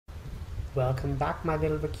Welcome back, my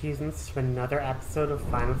little recusants, to another episode of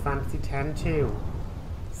Final Fantasy X-2.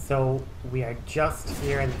 So, we are just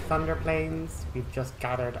here in the Thunder Plains. We've just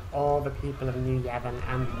gathered all the people of New Yevon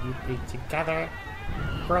and the Youth League together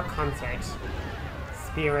for a concert.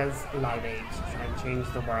 Spira's Live Aid, to try and change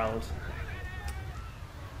the world.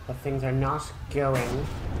 But things are not going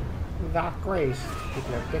that great.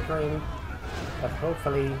 People are bickering, but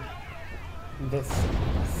hopefully this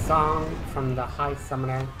song from the High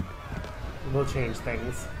Summoner will change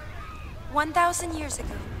things. 1,000 years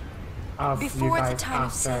ago, before the time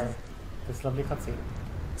of sin, this lovely cutscene,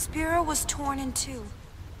 Spira was torn in two,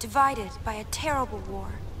 divided by a terrible war.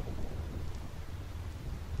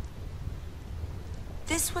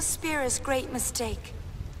 This was Spira's great mistake.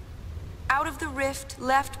 Out of the rift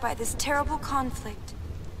left by this terrible conflict,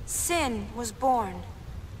 sin was born.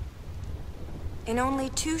 In only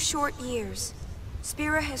 2 short years,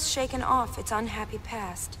 Spira has shaken off its unhappy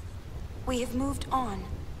past. We have moved on.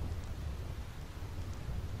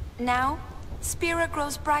 Now, Spira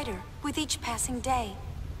grows brighter with each passing day.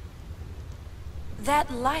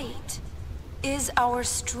 That light is our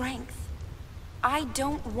strength. I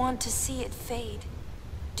don't want to see it fade.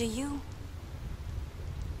 Do you?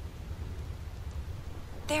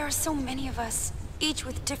 There are so many of us, each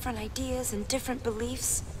with different ideas and different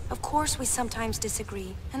beliefs. Of course we sometimes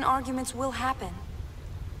disagree, and arguments will happen.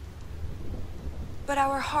 But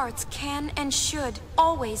our hearts can and should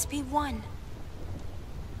always be one.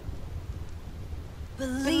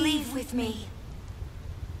 Believe with me.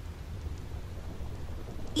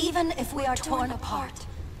 Even if we are torn apart,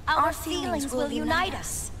 our feelings will unite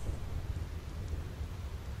us.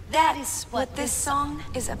 That is what this song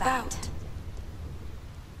is about.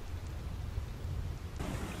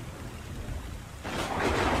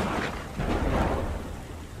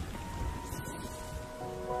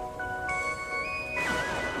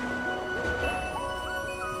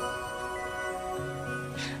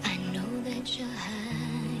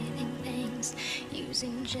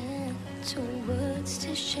 Using gentle words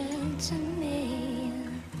to shelter me.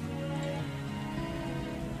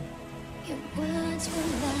 Your words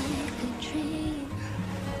were like a dream,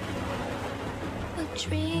 but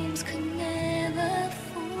dreams could never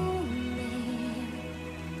fool me.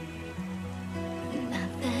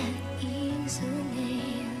 Not that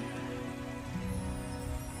easily.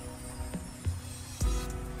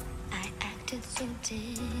 I acted so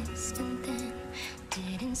distant then,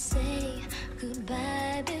 didn't say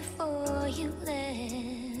goodbye before you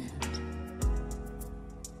left.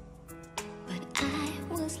 But I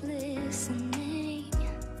was listening.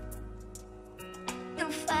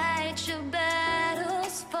 You fight your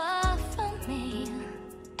battles far from me,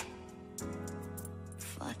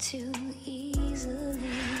 far too easily.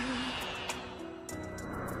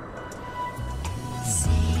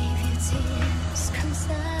 Save your tears, 'cause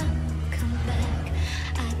I'll come back.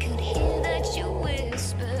 I could hear that you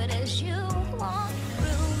whispered as you walked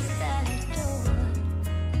through that door.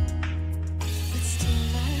 But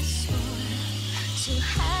still I swore to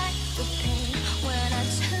hide the pain when I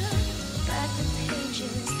turned back the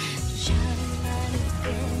pages, trying to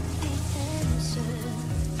get the answer.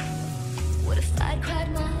 What if I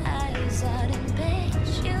cried my eyes out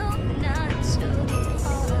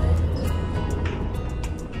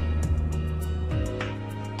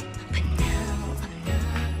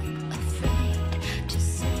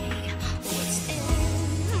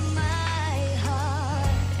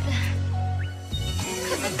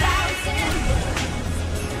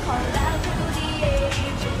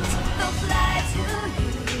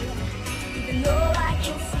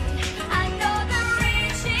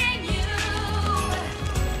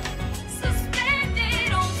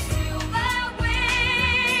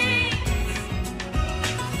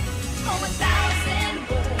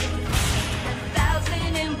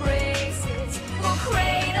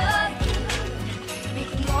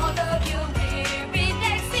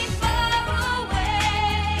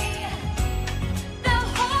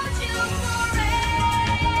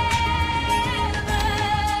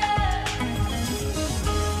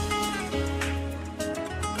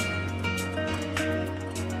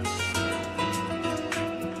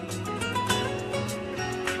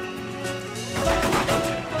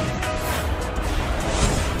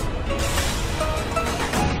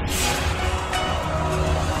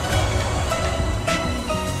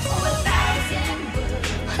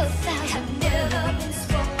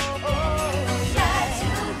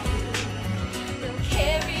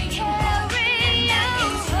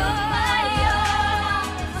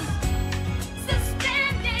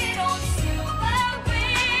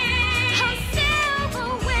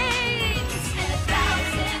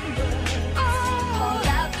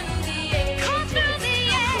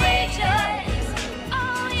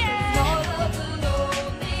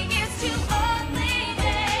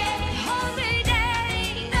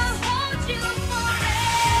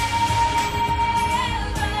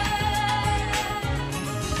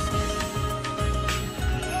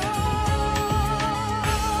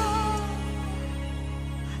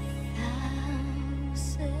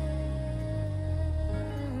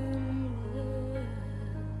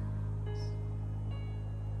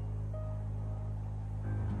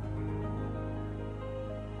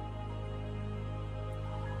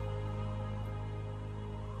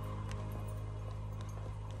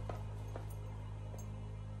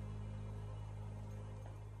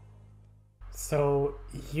So,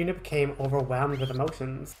 Yuna became overwhelmed with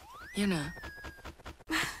emotions. Yuna.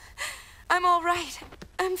 I'm all right.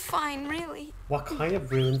 I'm fine, really. What kind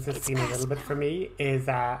of ruins this scene a little bit for me is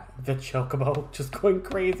the chocobo just going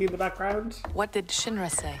crazy in the background. What did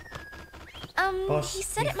Shinra say? But He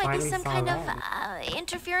said we it might be finally some saw kind Lenne. of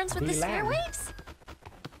interference with the Lenne. sphere waves.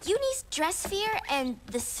 Uni's dress sphere and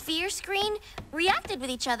the sphere screen reacted with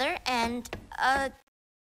each other, and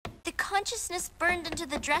the consciousness burned into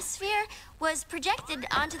the dress sphere was projected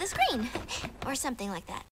onto the screen, or something like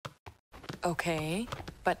that. Okay,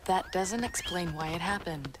 but that doesn't explain why it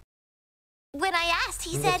happened. When I asked,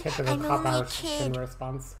 he The said, typical "I'm only a cop-out kid." Shinra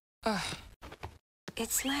response. Ugh.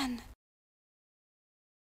 It's Lenne.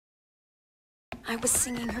 I was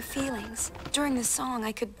singing her feelings. During the song,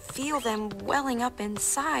 I could feel them welling up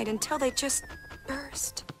inside until they just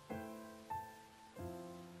burst.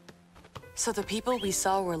 So the people we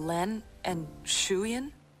saw were Lenne and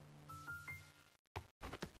Shuyin?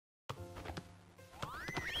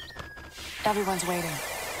 Everyone's waiting.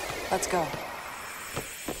 Let's go.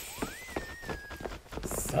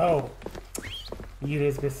 So,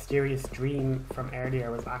 Yuna's mysterious dream from earlier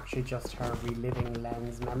was actually just her reliving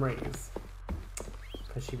Lenne's memories.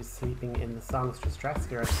 Because she was sleeping in the songstress dress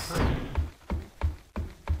sphere at the time.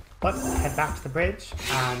 But head back to the bridge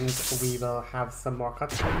and we will have some more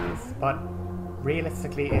cutscenes. But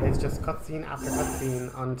realistically, it is just cutscene after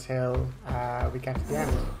cutscene until we get to the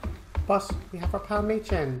end. But we have our pal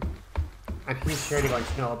Meichin, and he's surely going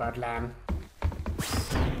to know about Lenne.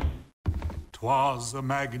 'Twas a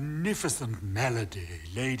magnificent melody,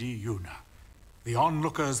 Lady Yuna. The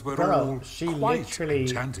onlookers were Girl, all she quite literally,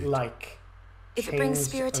 enchanted. like, If it brings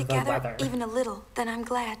changed Spira the together, weather. even a little, then I'm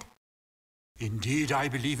glad. Indeed, I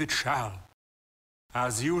believe it shall.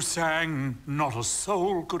 As you sang, not a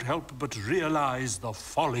soul could help but realize the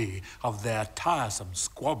folly of their tiresome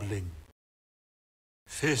squabbling.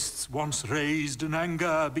 Fists once raised in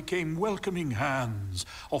anger became welcoming hands,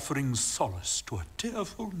 offering solace to a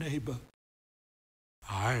tearful neighbor.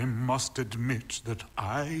 I must admit that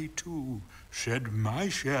I, too, shed my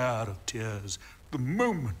share of tears the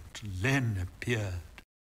moment Lenne appeared.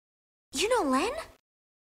 You know Lenne?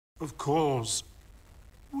 Of course.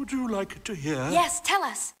 Would you like to hear? Yes, tell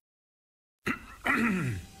us.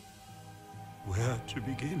 Where to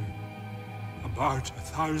begin? About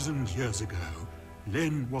 1,000 years ago,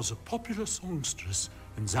 Lenne was a popular songstress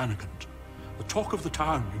in Zanarkand, the talk of the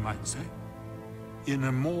town, you might say. In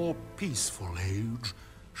a more peaceful age,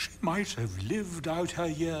 she might have lived out her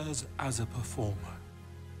years as a performer.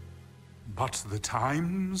 But the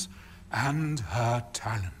times and her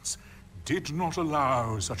talents did not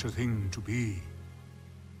allow such a thing to be.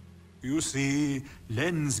 You see,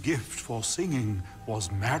 Lenne's gift for singing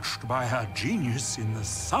was matched by her genius in the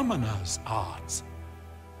summoner's arts.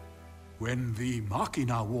 When the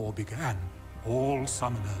Machina War began, all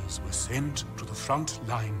summoners were sent to the front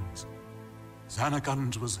lines.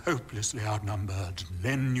 Zanarkand was hopelessly outnumbered.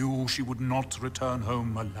 Lenne knew she would not return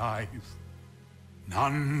home alive.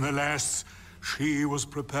 Nonetheless, she was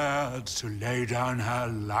prepared to lay down her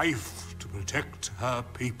life to protect her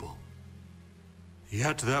people.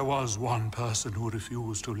 Yet there was one person who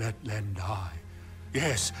refused to let Lenne die.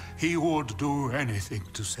 Yes, he would do anything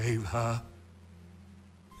to save her.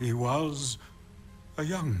 He was a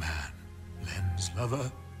young man, Lenne's lover.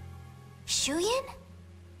 Shuyin?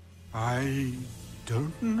 I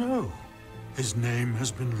don't know. His name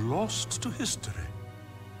has been lost to history.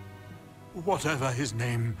 Whatever his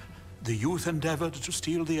name, the youth endeavored to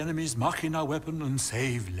steal the enemy's Machina weapon and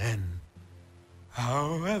save Lenne.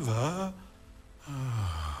 However...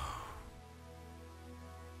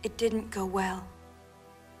 It didn't go well.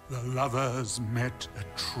 the lovers met a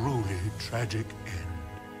truly tragic end.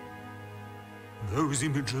 Those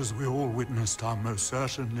images we all witnessed are most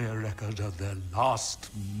certainly a record of their last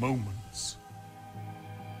moments.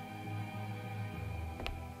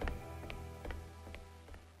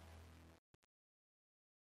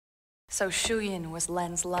 So Shuyin was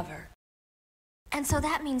Lenne's lover. And so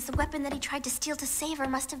that means the weapon that he tried to steal to save her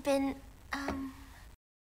must have been,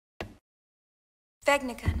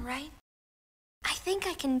 Vegnagun, right? I think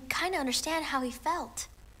I can kind of understand how he felt.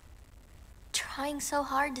 Trying so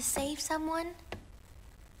hard to save someone.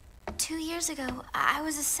 2 years ago, I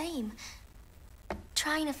was the same.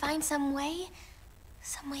 Trying to find some way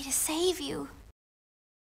to save you.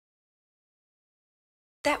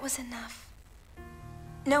 That was enough.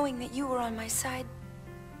 Knowing that you were on my side,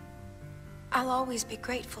 I'll always be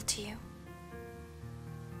grateful to you.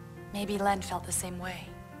 Maybe Lenne felt the same way.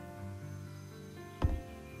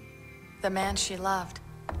 The man she loved,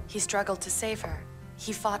 he struggled to save her.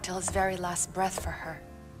 He fought till his very last breath for her.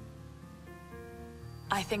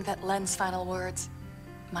 I think that Lenne's final words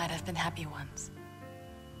might have been happy ones.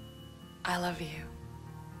 I love you.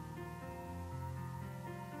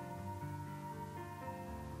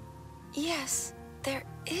 Yes, there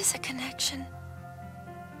is a connection.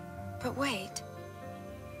 But wait.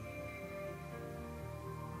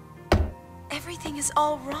 Everything is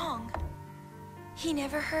all wrong. He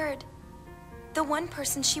never heard. The one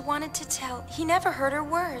person she wanted to tell, he never heard her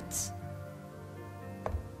words.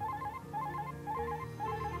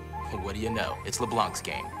 What do you know? It's Leblanc's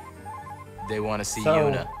game. They want to see So,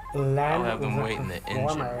 Yuna. Len I'll have them was wait a in the engine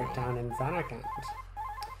performer room. down in Zanarkand.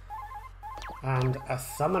 And a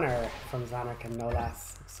summoner from Zanarkand, no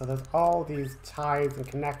less. So there's all these ties and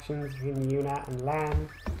connections between Yuna and Len.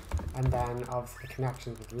 And then obviously the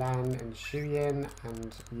connections with Len and Shuyin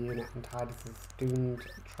and Yuna and Tidus's doomed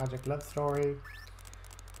tragic love story.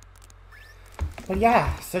 But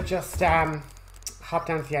yeah, so just hop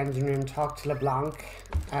down to the engine room, talk to Leblanc,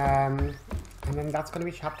 and then that's going to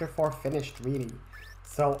be chapter 4 finished, really.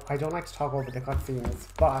 So I don't like to talk over the cutscenes,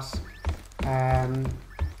 but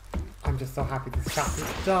I'm just so happy this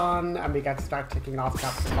chapter's done, and we get to start ticking off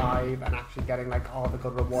chapter 5 and actually getting like all the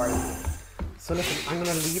good rewards. So listen, I'm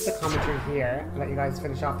going to leave the commentary here and let you guys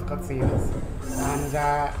finish off the cutscenes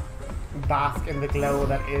and bask in the glow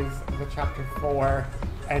that is the chapter 4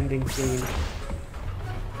 ending scene.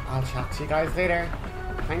 I'll chat to you guys later.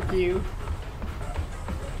 Thank you.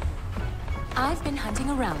 I've been hunting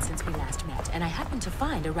around since we last met, and I happened to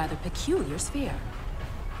find a rather peculiar sphere.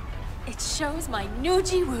 It shows my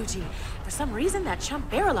Nuji-Wooji. For some reason, that chump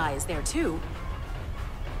Barrel-Eye is there too.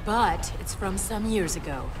 But it's from some years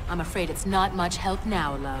ago. I'm afraid it's not much help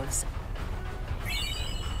now, loves.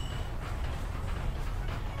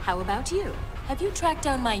 How about you? Have you tracked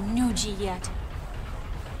down my Nuji yet?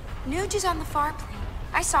 Nuge is on the far plane.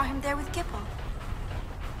 I saw him there with Gipple.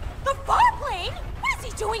 The Farplane? What is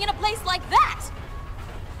he doing in a place like that?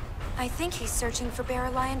 I think he's searching for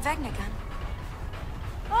Barrel-Eye and Vegnagun.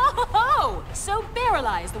 Oh, so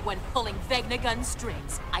Barrel-Eye is the one pulling Vegnagun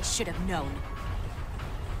strings. I should have known.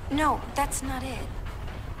 No, that's not it.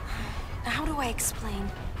 How do I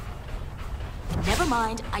explain? Never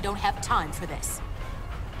mind, I don't have time for this.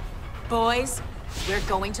 Boys, we're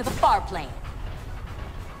going to the Farplane.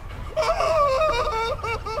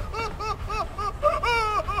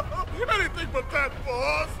 Anything but that,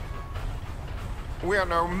 boss! We're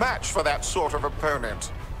no match for that sort of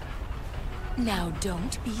opponent. Now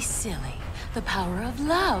don't be silly. The power of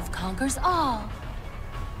love conquers all.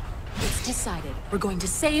 It's decided. We're going to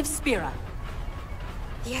save Spira.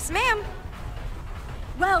 Yes, ma'am.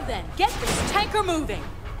 Well then, get this tanker moving.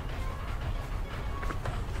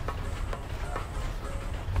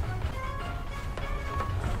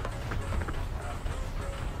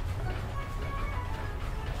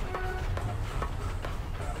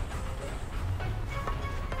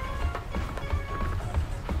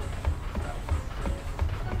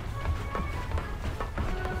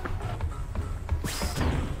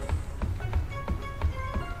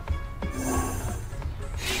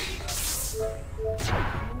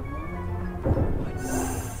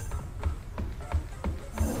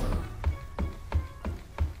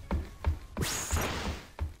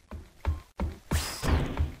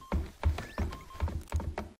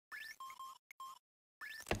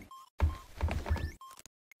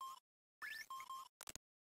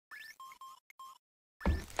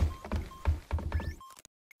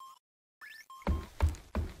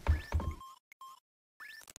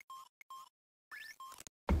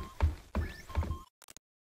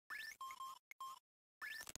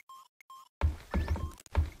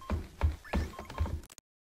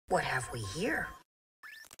 What have we here?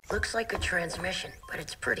 Looks like a transmission, but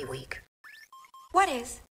it's pretty weak. What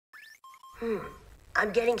is?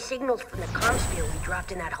 I'm getting signals from the comm sphere we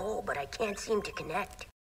dropped in that hole, but I can't seem to connect.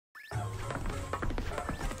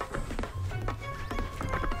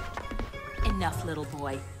 Enough, little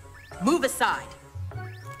boy. Move aside.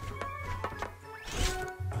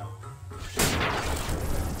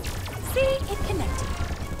 See? It connected.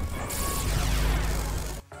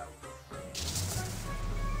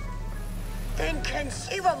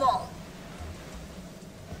 Inconceivable!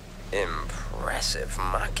 Impressive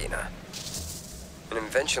machina. An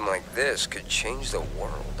invention like this could change the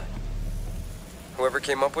world. Whoever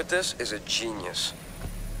came up with this is a genius.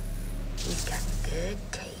 He's got good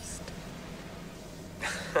taste.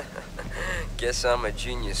 Guess I'm a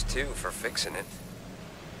genius too for fixing it.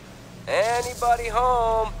 Anybody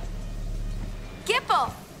home?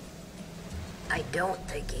 Gipple! I don't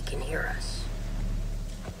think he can hear us.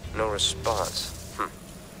 No response.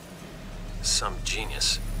 Some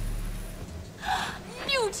genius.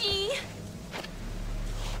 Nuji!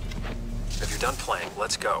 done playing.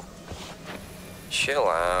 Let's go. Chill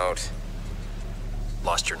out.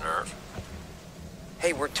 Lost your nerve?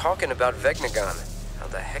 Hey, we're talking about Vegnagon. How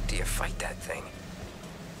the heck do you fight that thing?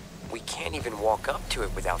 We can't even walk up to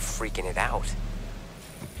it without freaking it out.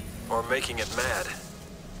 Or making it mad.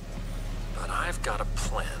 But I've got a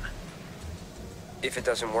plan. If it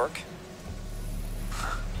doesn't work?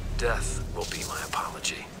 Death will be my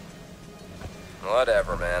apology.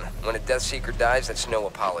 Whatever, man. When a Death Seeker dies, that's no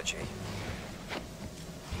apology.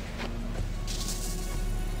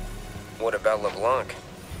 What about Leblanc?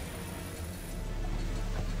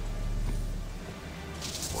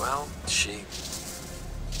 Well, she...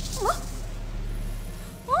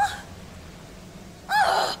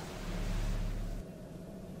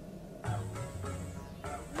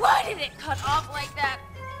 Why did it cut off like that?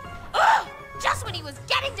 Ugh! Just when he was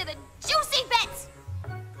getting to the juicy bits!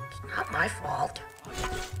 It's not my fault.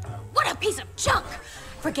 What a piece of junk!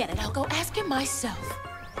 Forget it, I'll go ask him myself.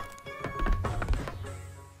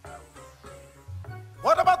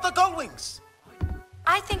 What about the Gullwings?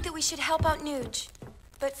 I think that we should help out Nuge.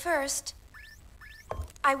 But first,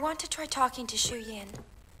 I want to try talking to Shu Yin.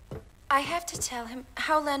 I have to tell him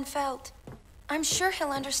how Lenne felt. I'm sure he'll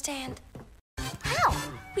understand. How?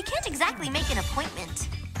 We can't exactly make an appointment.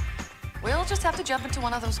 We'll just have to jump into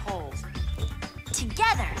one of those holes.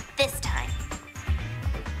 Together, this time.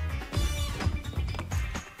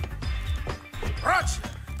 Roger!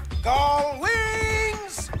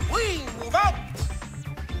 Gullwings! We move out!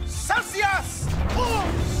 Celsius!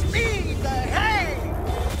 Full speed ahead!